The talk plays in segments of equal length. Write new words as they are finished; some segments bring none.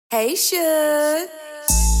Hey, Shug.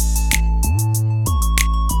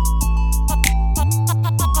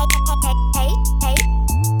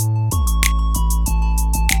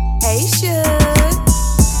 Hey, Shug.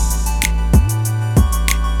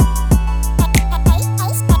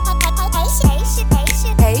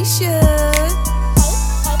 Hey, Shug.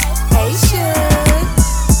 Hey, Shug.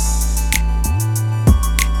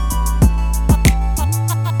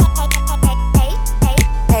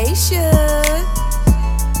 Hey, Shug.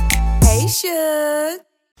 Hey, Shug.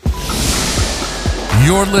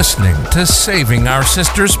 You're listening to Saving Our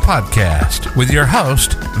Sisters podcast with your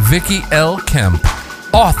host, Vicki L. Kemp,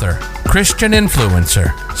 author, Christian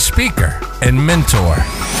influencer, speaker, and mentor.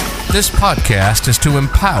 This podcast is to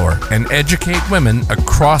empower and educate women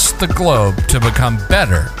across the globe to become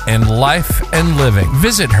better in life and living.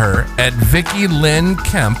 Visit her at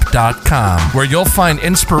VickiLynnKemp.com, where you'll find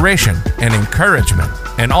inspiration and encouragement,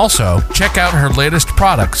 and also check out her latest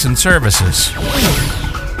products and services.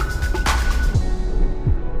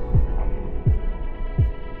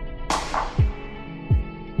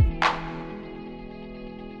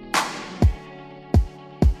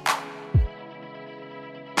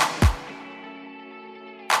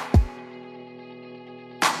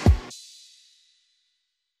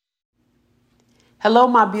 Hello,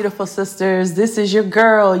 my beautiful sisters. This is your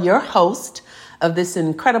girl, your host of this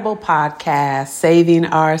incredible podcast, Saving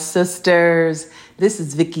Our Sisters. This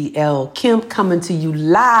is Vicki L. Kemp coming to you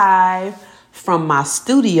live from my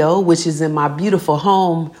studio, which is in my beautiful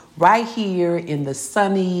home right here in the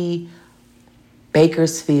sunny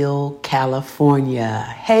Bakersfield, California.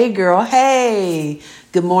 Hey, girl. Hey.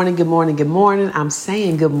 Good morning, good morning, good morning. I'm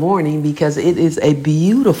saying good morning because it is a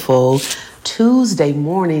beautiful Tuesday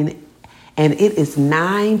morning. And it is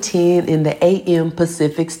 9:10 in the a.m.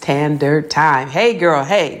 Pacific Standard Time. Hey, girl.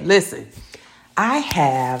 Hey, listen. I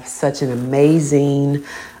have such an amazing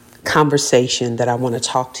conversation that I want to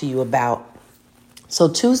talk to you about. So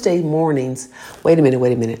Tuesday mornings, wait a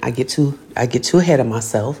minute. I get too ahead of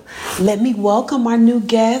myself. Let me welcome our new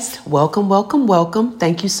guest. Welcome.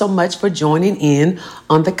 Thank you so much for joining in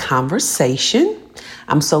on the conversation.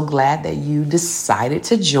 I'm so glad that you decided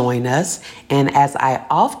to join us. And as I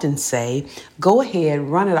often say, go ahead,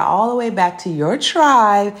 run it all the way back to your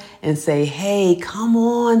tribe and say, hey, come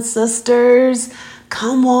on, sisters.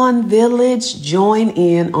 Come on, village. Join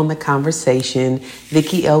in on the conversation.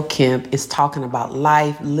 Vicki L. Kemp is talking about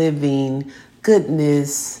life, living,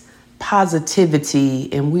 goodness,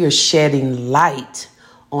 positivity, and we are shedding light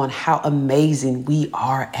on how amazing we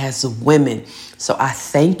are as women. So I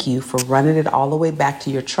thank you for running it all the way back to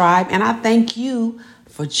your tribe, and I thank you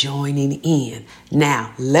for joining in.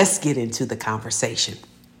 Now, let's get into the conversation.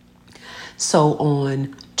 So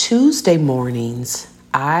on Tuesday mornings,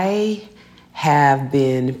 I have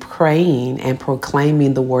been praying and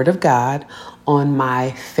proclaiming the word of God on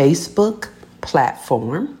my Facebook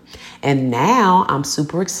platform. And now I'm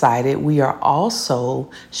super excited. We are also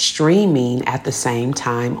streaming at the same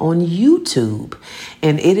time on YouTube.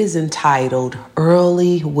 And it is entitled,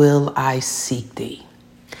 Early Will I Seek Thee.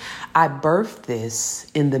 I birthed this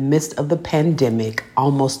in the midst of the pandemic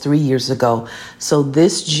almost 3 years ago. So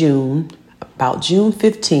this June, about June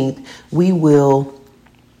 15th, we will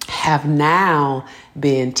have now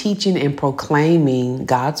been teaching and proclaiming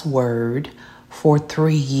God's word for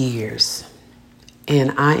 3 years.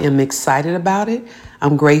 And I am excited about it.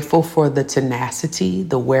 I'm grateful for the tenacity,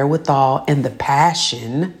 the wherewithal, and the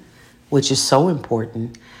passion, which is so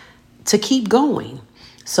important, to keep going.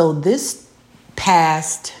 So this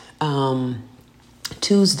past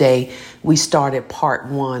Tuesday, we started part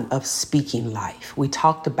 1 of Speaking Life. We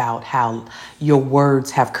talked about how your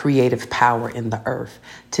words have creative power in the earth.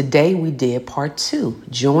 Today we did part 2.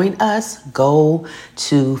 Join us. Go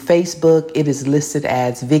to Facebook. It is listed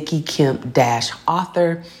as Vicki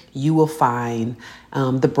Kemp-author. You will find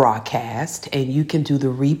the broadcast and you can do the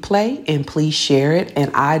replay, and please share it.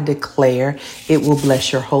 And I declare it will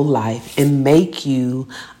bless your whole life and make you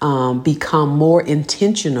become more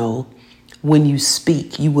intentional. When you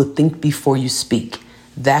speak, you will think before you speak.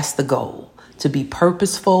 That's the goal, to be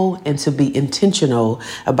purposeful and to be intentional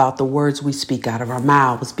about the words we speak out of our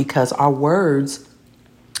mouths, because our words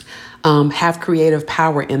have creative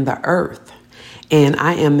power in the earth. And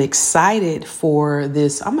I am excited for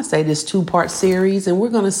this, I'm going to say this 2-part series, and we're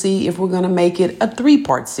going to see if we're going to make it a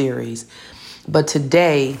 3-part series. But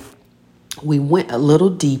today we went a little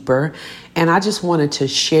deeper, and I just wanted to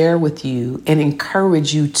share with you and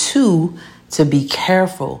encourage you to be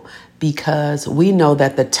careful, because we know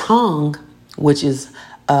that the tongue, which is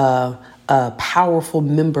a a powerful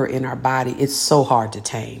member in our body. It's so hard to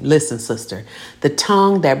tame. Listen, sister, the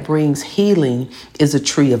tongue that brings healing is a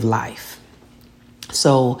tree of life.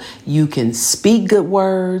 So you can speak good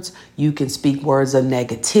words, you can speak words of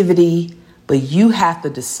negativity, but you have to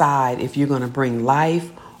decide if you're going to bring life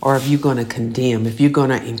or if you're going to condemn, if you're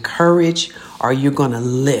going to encourage or you're going to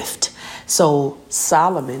lift. So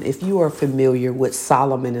Solomon, if you are familiar with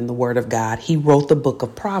Solomon in the Word of God, he wrote the book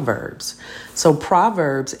of Proverbs. So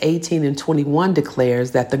Proverbs 18:21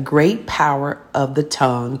 declares that the great power of the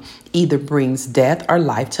tongue either brings death or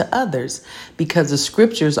life to others because the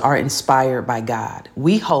scriptures are inspired by God.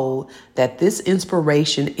 We hold that this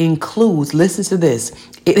inspiration includes, listen to this,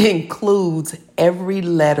 it includes every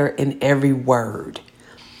letter and every word.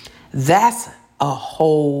 That's a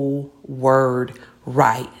whole word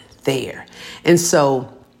right there. And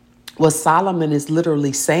so what Solomon is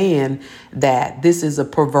literally saying that this is a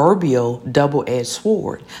proverbial double-edged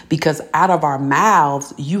sword, because out of our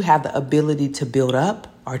mouths, you have the ability to build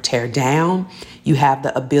up or tear down. You have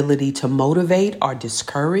the ability to motivate or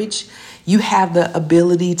discourage. You have the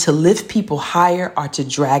ability to lift people higher or to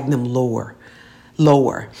drag them lower.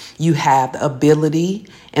 You have the ability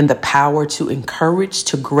and the power to encourage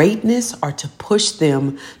to greatness or to push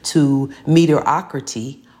them to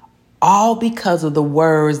mediocrity, all because of the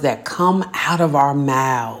words that come out of our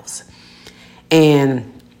mouths.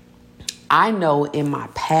 And I know in my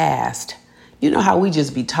past, you know how we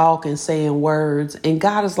just be talking, saying words, and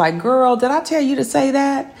God is like, girl, did I tell you to say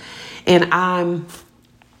that? And I'm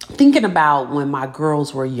thinking about when my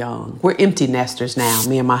girls were young. We're empty nesters now,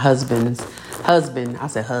 me and my husband. I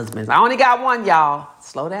said husbands. I only got one, y'all.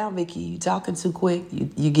 Slow down, Vicky. You talking too quick.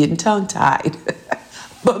 You getting tongue tied.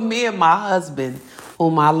 But me and my husband,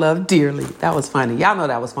 whom I love dearly. That was funny. Y'all know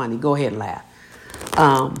that was funny. Go ahead and laugh.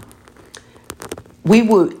 We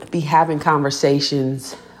would be having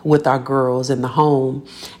conversations with our girls in the home,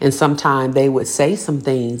 and sometimes they would say some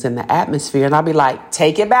things in the atmosphere, and I'd be like,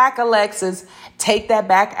 take it back, Alexis. Take that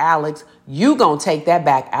back, Alex. You gonna take that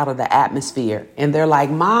back out of the atmosphere. And they're like,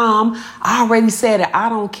 Mom, I already said it. I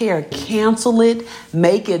don't care. Cancel it.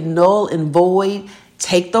 Make it null and void.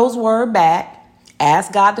 Take those words back.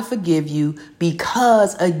 Ask God to forgive you,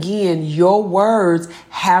 because again, your words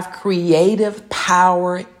have creative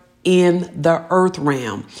power in the earth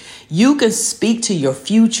realm. You can speak to your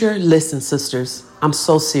future. Listen, sisters, I'm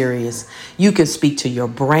so serious. You can speak to your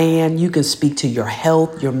brand. You can speak to your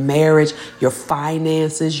health, your marriage, your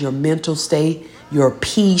finances, your mental state, your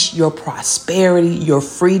peace, your prosperity, your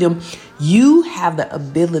freedom. You have the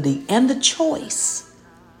ability and the choice,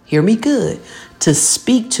 hear me good, to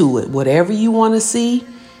speak to it. Whatever you want to see,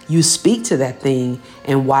 you speak to that thing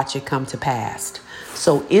and watch it come to pass.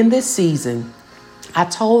 So in this season, I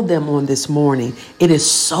told them on this morning, it is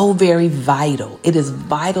so very vital. It is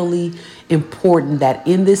vitally important that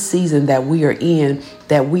in this season that we are in,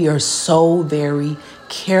 that we are so very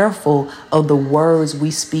careful of the words we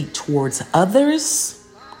speak towards others.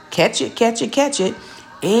 Catch it.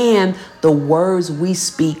 And the words we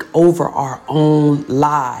speak over our own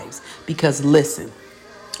lives. Because listen,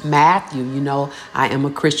 Matthew, I am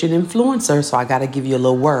a Christian influencer, so I got to give you a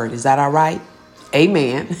little word. Is that all right?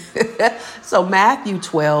 Amen. So Matthew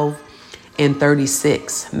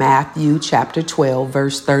 12:36, Matthew chapter 12,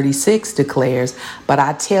 verse 36 declares, but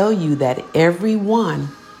I tell you that everyone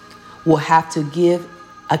will have to give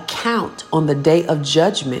account on the day of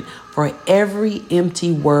judgment for every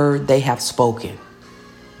empty word they have spoken.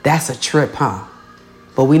 That's a trip, huh?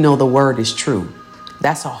 But we know the word is true.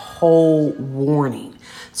 That's a whole warning.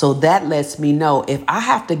 So that lets me know if I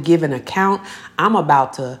have to give an account, I'm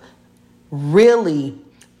about to really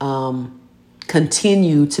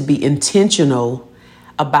continue to be intentional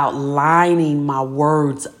about lining my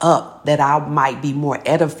words up, that I might be more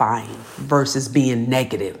edifying versus being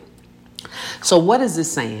negative. So what is this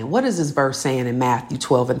saying? What is this verse saying in Matthew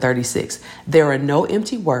 12:36? There are no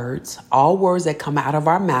empty words. All words that come out of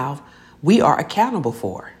our mouth, we are accountable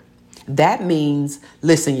for. That means,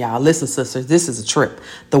 listen, y'all, listen, sisters, this is a trip.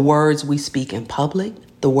 The words we speak in public,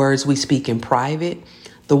 the words we speak in private,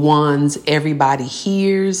 the ones everybody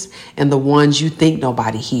hears, and the ones you think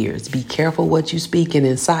nobody hears. Be careful what you speaking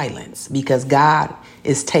in silence, because God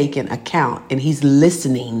is taking account and he's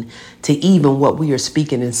listening to even what we are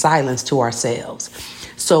speaking in silence to ourselves.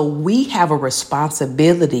 So we have a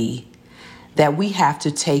responsibility that we have to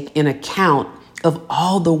take in account of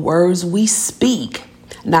all the words we speak.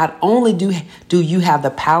 Not only do you have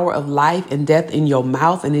the power of life and death in your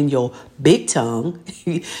mouth and in your big tongue,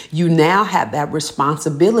 you now have that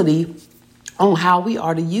responsibility on how we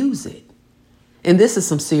are to use it. And this is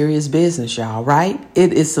some serious business, y'all, right?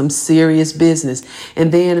 It is some serious business.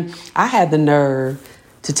 And then I had the nerve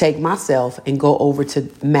to take myself and go over to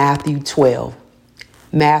Matthew 12.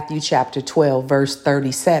 Matthew chapter 12, verse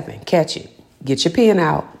 37. Catch it. Get your pen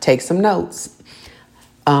out. Take some notes.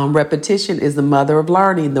 Repetition is the mother of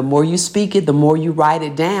learning. The more you speak it, the more you write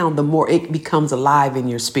it down, the more it becomes alive in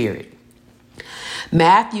your spirit.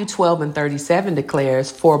 Matthew 12 and 37 declares,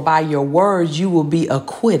 "For by your words you will be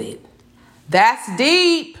acquitted." That's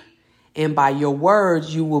deep. "And by your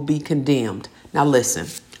words you will be condemned." Now listen,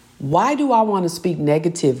 why do I want to speak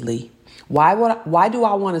negatively? Why do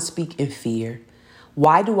I want to speak in fear?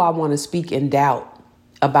 Why do I want to speak in doubt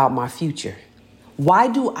about my future? Why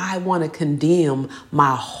do I want to condemn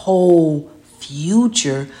my whole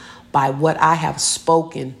future by what I have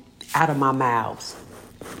spoken out of my mouth?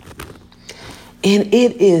 And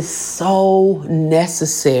it is so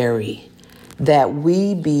necessary that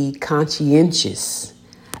we be conscientious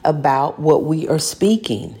about what we are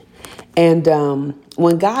speaking. And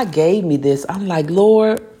when God gave me this, I'm like,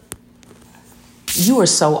 Lord, you are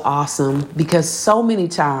so awesome, because so many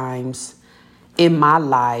times in my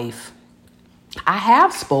life, I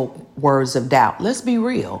have spoke words of doubt. Let's be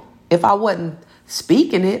real. If I wasn't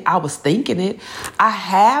speaking it, I was thinking it. I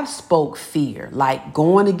have spoke fear, like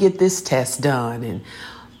going to get this test done and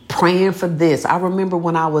praying for this. I remember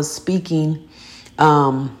when I was speaking,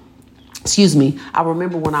 I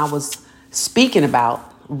remember when I was speaking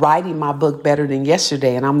about writing my book Better Than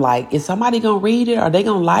Yesterday. And I'm like, is somebody going to read it? Are they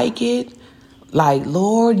going to like it? Like,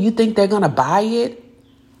 Lord, you think they're going to buy it?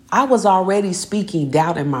 I was already speaking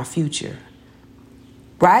doubt in my future,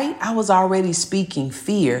 right? I was already speaking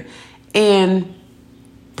fear. And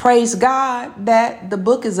praise God that the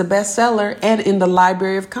book is a bestseller and in the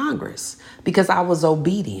Library of Congress, because I was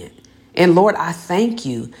obedient. And Lord, I thank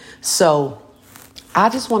you. So I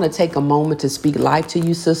just want to take a moment to speak life to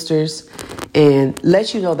you, sisters, and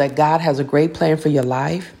let you know that God has a great plan for your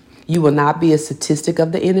life. You will not be a statistic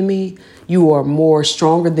of the enemy. You are more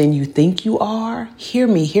stronger than you think you are. Hear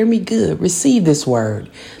me good. Receive this word.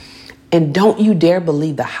 And don't you dare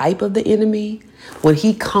believe the hype of the enemy. When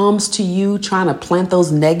he comes to you trying to plant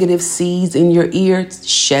those negative seeds in your ear,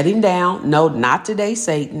 shut him down. No, not today,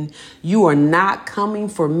 Satan. You are not coming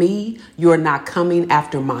for me. You are not coming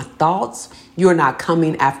after my thoughts. You are not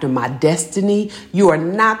coming after my destiny. You are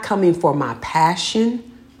not coming for my passion.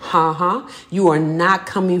 You are not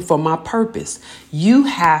coming for my purpose. You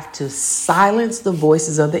have to silence the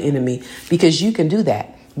voices of the enemy, because you can do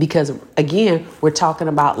that. Because again, we're talking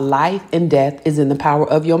about life and death is in the power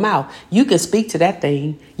of your mouth. You can speak to that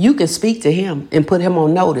thing. You can speak to him and put him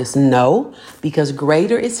on notice. No, because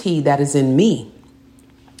greater is he that is in me,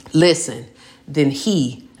 listen, than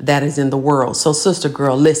he that is in the world. So sister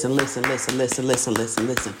girl, listen.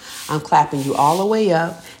 I'm clapping you all the way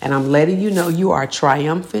up, and I'm letting you know you are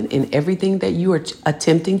triumphant in everything that you are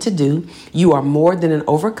attempting to do. You are more than an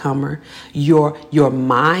overcomer. Your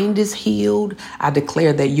mind is healed. I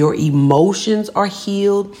declare that your emotions are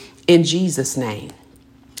healed in Jesus' name.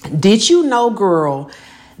 Did you know, girl,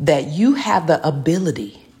 that you have the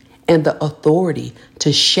ability and the authority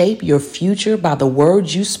to shape your future by the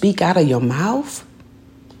words you speak out of your mouth?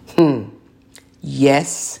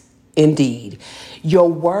 Yes, indeed.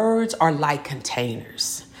 Your words are like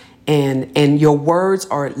containers, and your words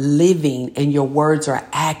are living, and your words are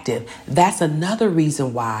active. That's another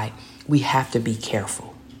reason why we have to be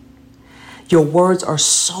careful. Your words are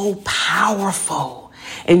so powerful,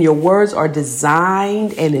 and your words are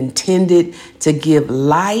designed and intended to give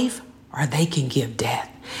life, or they can give death.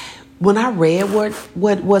 When I read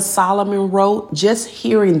what Solomon wrote, just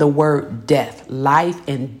hearing the word death, life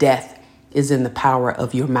and death is in the power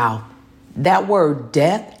of your mouth. That word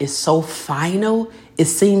death is so final. It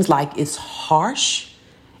seems like it's harsh.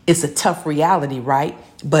 It's a tough reality, right?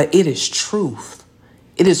 But it is truth.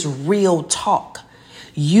 It is real talk.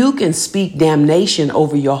 You can speak damnation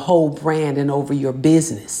over your whole brand and over your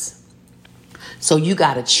business. So you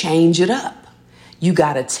got to change it up. You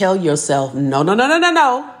got to tell yourself, no.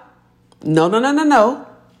 No.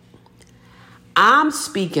 I'm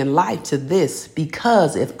speaking life to this,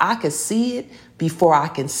 because if I could see it before I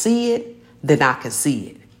can see it, then I can see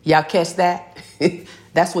it. Y'all catch that?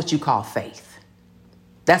 That's what you call faith.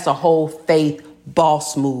 That's a whole faith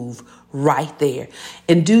boss move right there.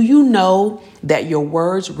 And do you know that your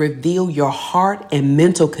words reveal your heart and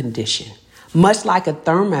mental condition? Much like a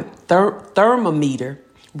thermometer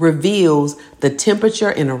reveals the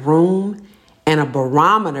temperature in a room, and a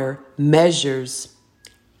barometer measures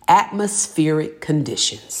atmospheric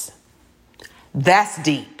conditions. That's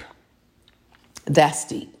deep.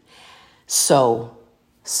 So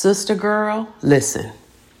Sister girl, listen.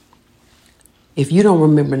 If you don't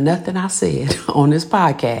remember nothing I said on this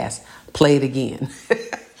podcast, play it again.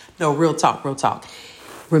 No, real talk, real talk.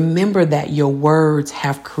 Remember that your words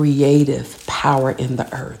have creative power in the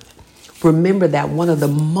earth. Remember that one of the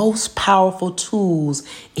most powerful tools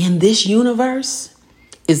in this universe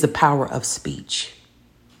is the power of speech.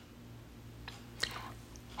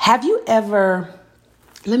 Have you ever,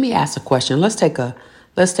 let me ask a question. Let's take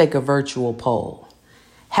a virtual poll.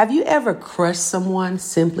 Have you ever crushed someone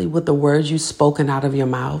simply with the words you've spoken out of your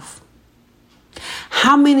mouth?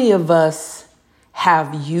 How many of us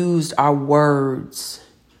have used our words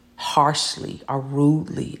harshly or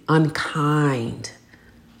rudely, unkind,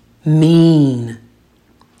 mean,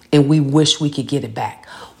 and we wish we could get it back?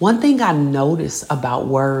 One thing I notice about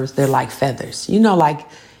words, they're like feathers. You know, like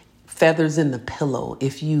feathers in the pillow.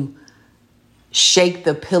 If you shake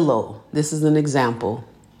the pillow, this is an example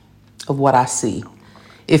of what I see.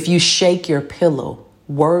 If you shake your pillow,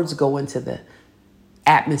 words go into the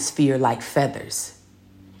atmosphere like feathers.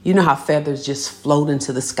 You know how feathers just float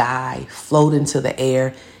into the sky, float into the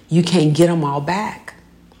air. You can't get them all back.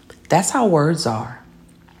 That's how words are.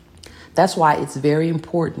 That's why it's very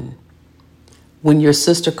important when your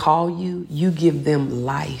sister call you, you give them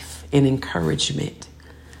life and encouragement.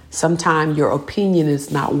 Sometimes your opinion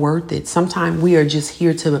is not worth it. Sometimes we are just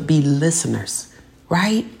here to be listeners,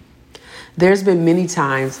 right? There's been many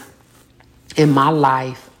times in my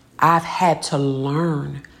life I've had to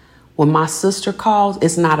learn when my sister calls,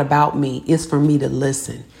 it's not about me. It's for me to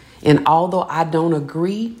listen. And although I don't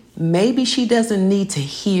agree, maybe she doesn't need to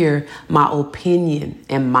hear my opinion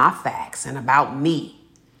and my facts and about me.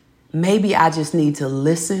 Maybe I just need to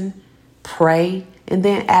listen, pray, and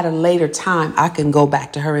then at a later time, I can go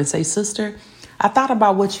back to her and say, sister, I thought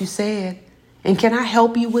about what you said, and can I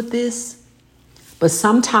help you with this? But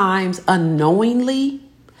sometimes unknowingly,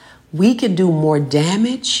 we can do more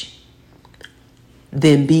damage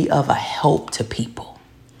than be of a help to people.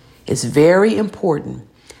 It's very important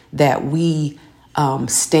that we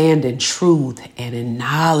stand in truth and in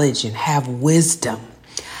knowledge and have wisdom.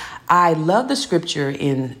 I love the scripture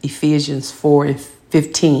in Ephesians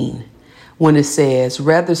 4:15 when it says,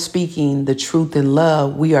 rather speaking the truth in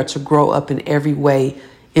love, we are to grow up in every way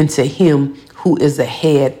into him who is the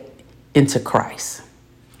head, into Christ.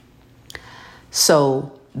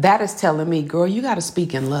 So that is telling me, girl, you got to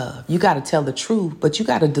speak in love. You got to tell the truth, but you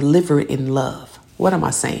got to deliver it in love. What am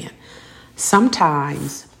I saying?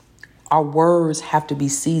 Sometimes our words have to be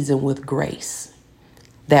seasoned with grace,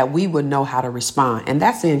 that we would know how to respond. And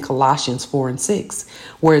that's in Colossians 4:6,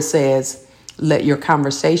 where it says, let your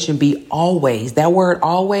conversation be always, that word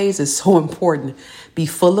always is so important, be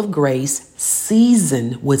full of grace,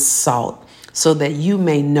 seasoned with salt, so that you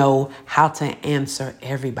may know how to answer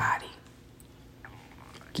everybody.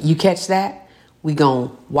 You catch that? We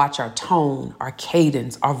gonna watch our tone, our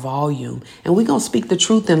cadence, our volume, and we gonna speak the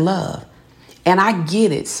truth in love. And I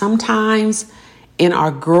get it. Sometimes in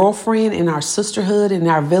our girlfriend, in our sisterhood, in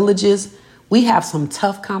our villages, we have some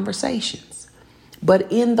tough conversations.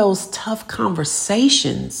 But in those tough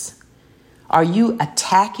conversations, are you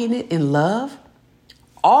attacking it in love?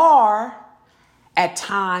 Or at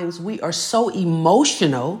times we are so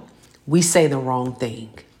emotional, we say the wrong thing.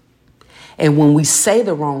 And when we say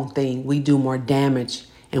the wrong thing, we do more damage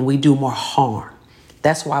and we do more harm.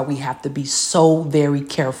 That's why we have to be so very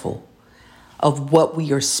careful of what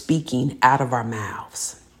we are speaking out of our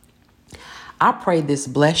mouths. I pray this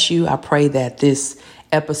bless you. I pray that this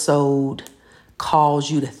episode calls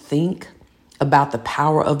you to think about the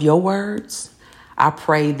power of your words. I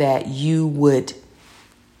pray that you would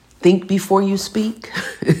think before you speak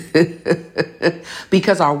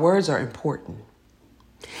because our words are important.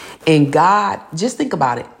 And God, just think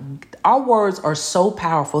about it. Our words are so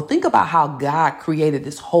powerful. Think about how God created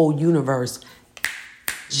this whole universe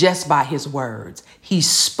just by his words. He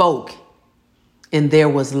spoke and there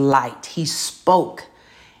was light. He spoke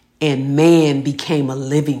and man became a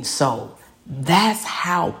living soul. That's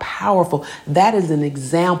how powerful. That is an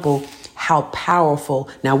example how powerful.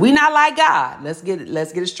 Now, we're not like God. Let's get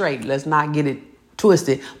it straight. Let's not get it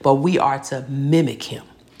twisted. But we are to mimic him.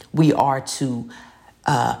 We are to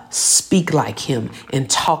speak like him and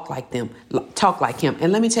talk like him.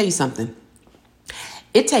 And let me tell you something.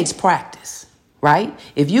 It takes practice, right?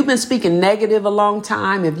 If you've been speaking negative a long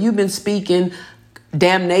time, if you've been speaking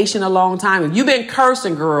damnation a long time, if you've been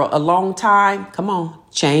cursing, girl, a long time, come on,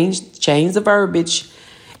 change the verbiage.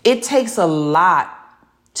 It takes a lot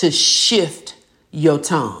to shift your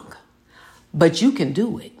tongue, but you can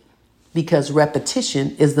do it because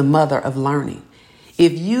repetition is the mother of learning.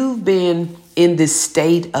 If you've been in this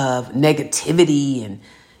state of negativity and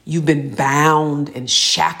you've been bound and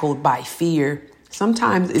shackled by fear,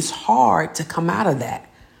 sometimes it's hard to come out of that.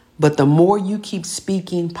 But the more you keep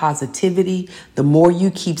speaking positivity, the more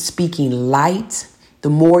you keep speaking light, the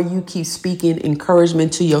more you keep speaking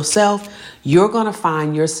encouragement to yourself, you're going to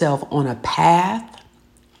find yourself on a path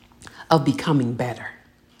of becoming better.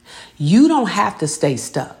 You don't have to stay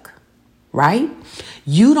stuck, right?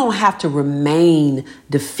 You don't have to remain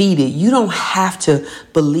defeated. You don't have to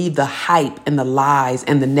believe the hype and the lies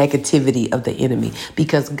and the negativity of the enemy,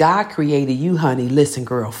 because God created you, honey. Listen,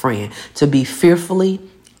 girlfriend, to be fearfully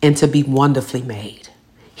and to be wonderfully made.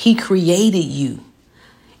 He created you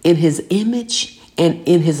in his image and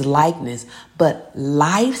in his likeness. But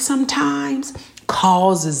life sometimes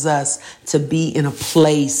causes us to be in a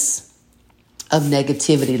place of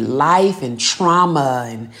negativity. Life and trauma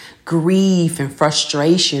and grief and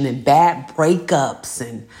frustration and bad breakups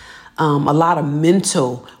and a lot of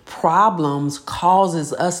mental problems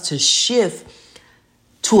causes us to shift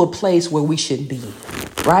to a place where we shouldn't be,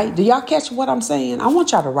 right? Do y'all catch what I'm saying? I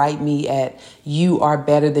want y'all to write me at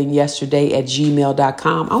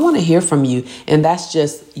youarebetterthanyesterday@gmail.com. I want to hear from you. And that's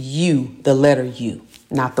just you, the letter U,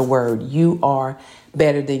 not the word. You are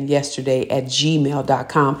better than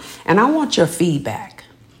yesterday@gmail.com. And I want your feedback.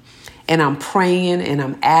 And I'm praying and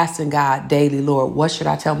I'm asking God daily, Lord, what should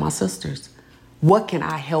I tell my sisters? What can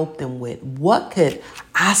I help them with? What could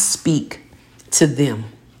I speak to them?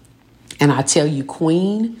 And I tell you,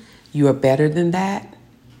 Queen, you are better than that.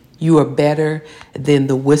 You are better than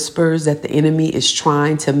the whispers that the enemy is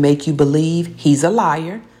trying to make you believe. He's a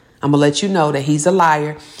liar. I'm going to let you know that he's a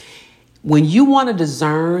liar. When you want to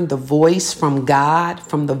discern the voice from God,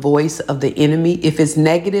 from the voice of the enemy, if it's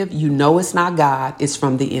negative, you know it's not God, it's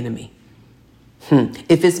from the enemy.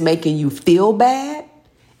 If it's making you feel bad,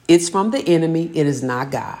 it's from the enemy, it is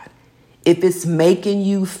not God. If it's making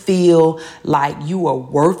you feel like you are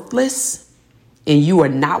worthless and you are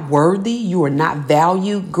not worthy, you are not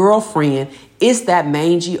valued, girlfriend, it's that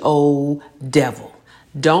mangy old devil.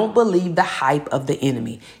 Don't believe the hype of the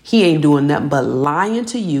enemy. He ain't doing nothing but lying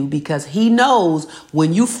to you, because he knows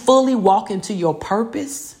when you fully walk into your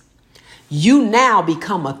purpose, you now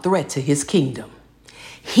become a threat to his kingdom.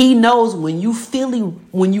 He knows when you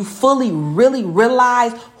fully really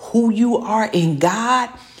realize who you are in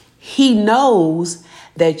God, he knows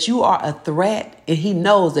that you are a threat, and he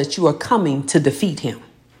knows that you are coming to defeat him,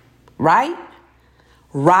 right?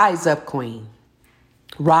 Rise up, Queen.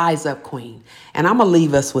 Rise up, Queen. And I'm going to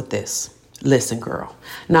leave us with this. Listen, girl,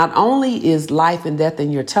 not only is life and death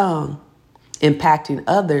in your tongue impacting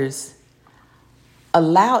others,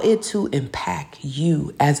 allow it to impact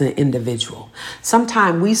you as an individual.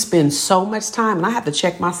 Sometimes we spend so much time, and I have to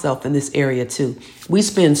check myself in this area too. We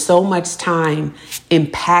spend so much time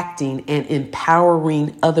impacting and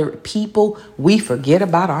empowering other people, we forget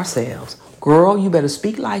about ourselves. Girl, you better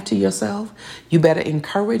speak life to yourself. You better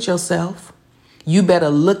encourage yourself. You better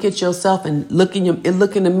look at yourself and look in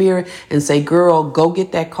the mirror and say, girl, go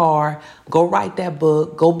get that car, go write that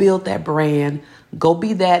book, go build that brand, go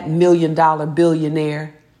be that $1 million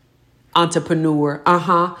billionaire entrepreneur.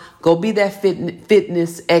 Go be that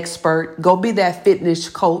fitness expert. Go be that fitness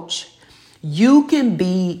coach. You can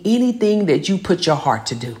be anything that you put your heart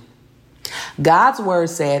to do. God's word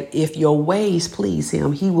said, if your ways please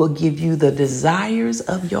him, he will give you the desires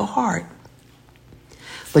of your heart.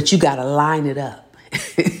 But you got to line it up.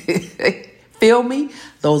 Feel me?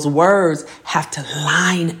 Those words have to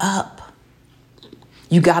line up.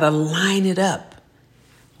 You got to line it up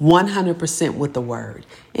 100% with the word.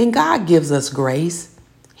 And God gives us grace.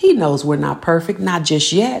 He knows we're not perfect, not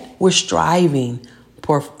just yet. We're striving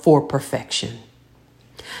for perfection.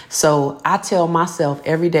 So I tell myself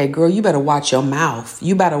every day, girl, you better watch your mouth.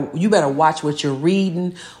 You better watch what you're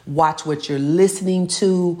reading, watch what you're listening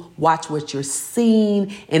to, watch what you're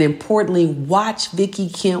seeing, and importantly, watch, Vicky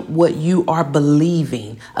Kemp, what you are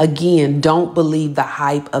believing. Again, don't believe the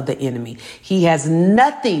hype of the enemy. He has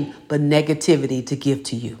nothing but negativity to give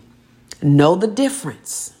to you. Know the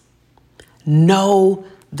difference. Know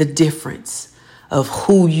the difference of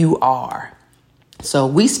who you are. So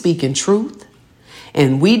we speak in truth.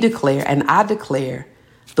 And we declare, and I declare,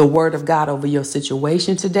 the word of God over your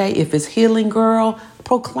situation today. If it's healing, girl,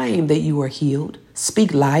 proclaim that you are healed.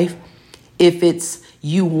 Speak life. If it's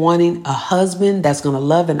you wanting a husband that's going to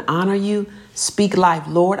love and honor you, speak life.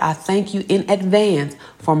 Lord, I thank you in advance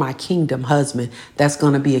for my kingdom husband that's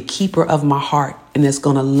going to be a keeper of my heart and that's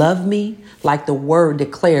going to love me like the word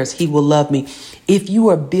declares he will love me. If you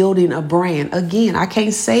are building a brand, again, I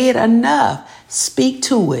can't say it enough. Speak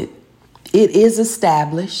to it. It is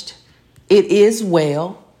established. It is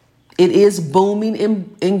well. It is booming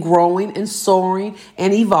and growing and soaring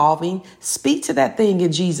and evolving. Speak to that thing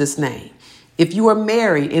in Jesus' name. If you are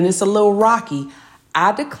married and it's a little rocky,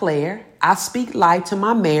 I declare, I speak life to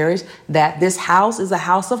my marriage that this house is a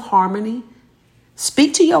house of harmony.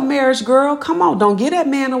 Speak to your marriage, girl. Come on, don't give that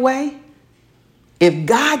man away. If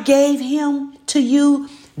God gave him to you,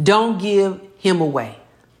 don't give him away.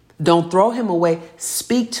 Don't throw him away.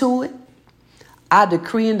 Speak to it. I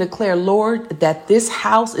decree and declare, Lord, that this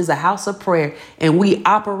house is a house of prayer and we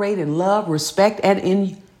operate in love, respect, and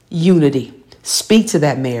in unity. Speak to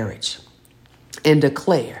that marriage and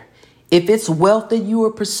declare. If it's wealth that you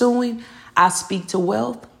are pursuing, I speak to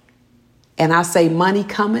wealth and I say money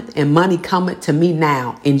cometh and money cometh to me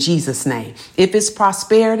now in Jesus' name. If it's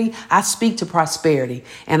prosperity, I speak to prosperity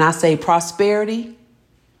and I say prosperity.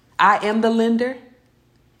 I am the lender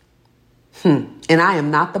and I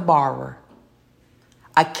am not the borrower.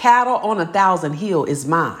 A cattle on 1,000 hill is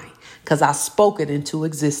mine because I spoke it into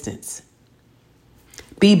existence.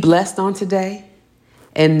 Be blessed on today.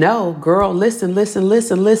 And no, girl, listen.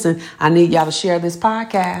 I need y'all to share this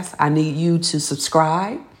podcast. I need you to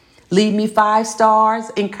subscribe. Leave me 5 stars.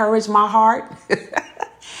 Encourage my heart.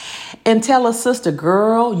 And tell a sister,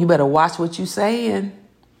 girl, you better watch what you're saying.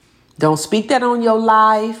 Don't speak that on your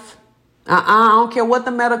life. I don't care what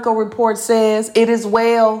the medical report says. It is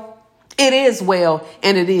well. It is well,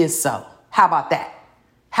 and it is so. How about that?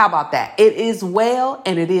 How about that? It is well,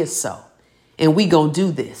 and it is so. And we gonna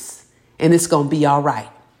do this, and it's gonna be all right,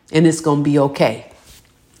 and it's gonna be okay.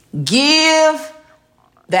 Give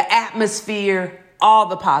the atmosphere all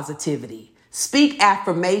the positivity. Speak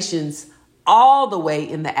affirmations all the way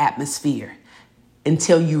in the atmosphere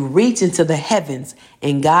until you reach into the heavens,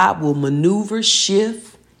 and God will maneuver,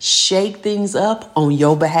 shift, shake things up on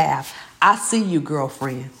your behalf. I see you,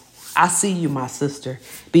 girlfriend. I see you, my sister.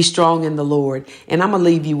 Be strong in the Lord. And I'm going to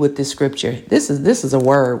leave you with this scripture. This is a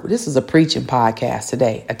word. This is a preaching podcast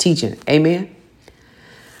today, a teaching. Amen.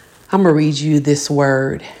 I'm going to read you this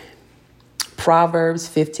word. Proverbs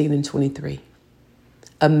 15:23.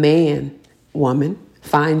 A man, woman,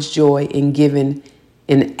 finds joy in giving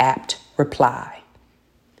an apt reply.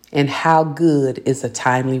 And how good is a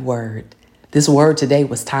timely word. This word today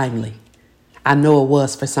was timely. I know it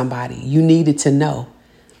was for somebody. You needed to know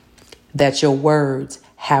that your words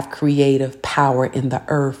have creative power in the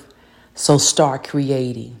earth. So start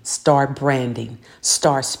creating, start branding,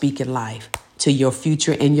 start speaking life to your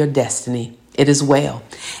future and your destiny. It is well.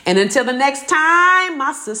 And until the next time,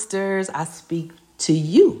 my sisters, I speak to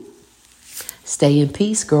you. Stay in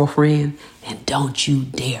peace, girlfriend, and don't you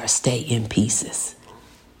dare stay in pieces.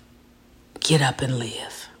 Get up and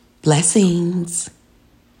live. Blessings.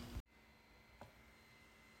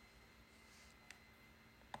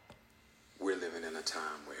 We're living in a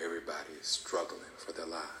time where everybody is struggling for their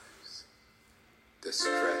lives. They're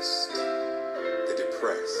stressed, they're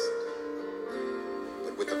depressed.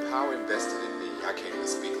 But with the power invested in me, I came to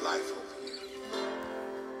speak life over you.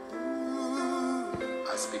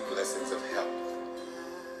 I speak blessings of health,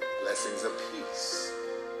 blessings of peace.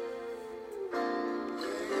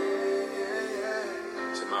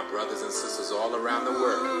 To my brothers and sisters all around the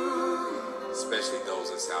world, especially those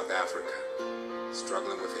in South Africa,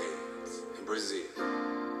 struggling with AIDS, in Brazil,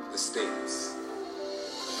 the States.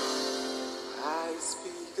 I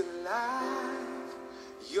speak alive,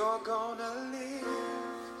 you're gonna live.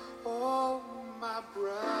 Oh, my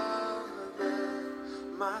brother,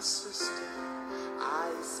 my sister,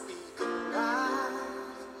 I speak alive.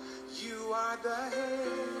 You are the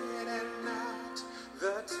head and not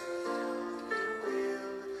the tail. You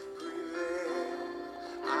will prevail.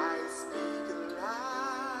 I speak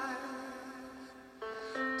alive.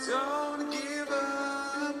 Don't give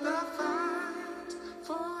up the fight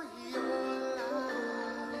for your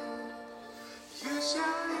life. You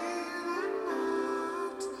shall live and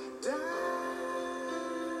not die.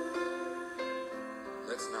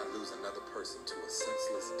 Let's not lose another person to a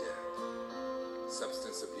senseless death.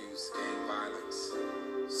 Substance abuse, gang violence,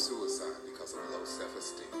 suicide because of low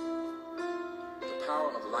self-esteem. The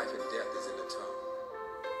power of life and death is in the tongue.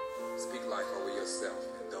 Speak life over yourself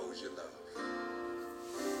and those you love.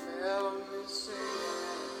 Help me sing.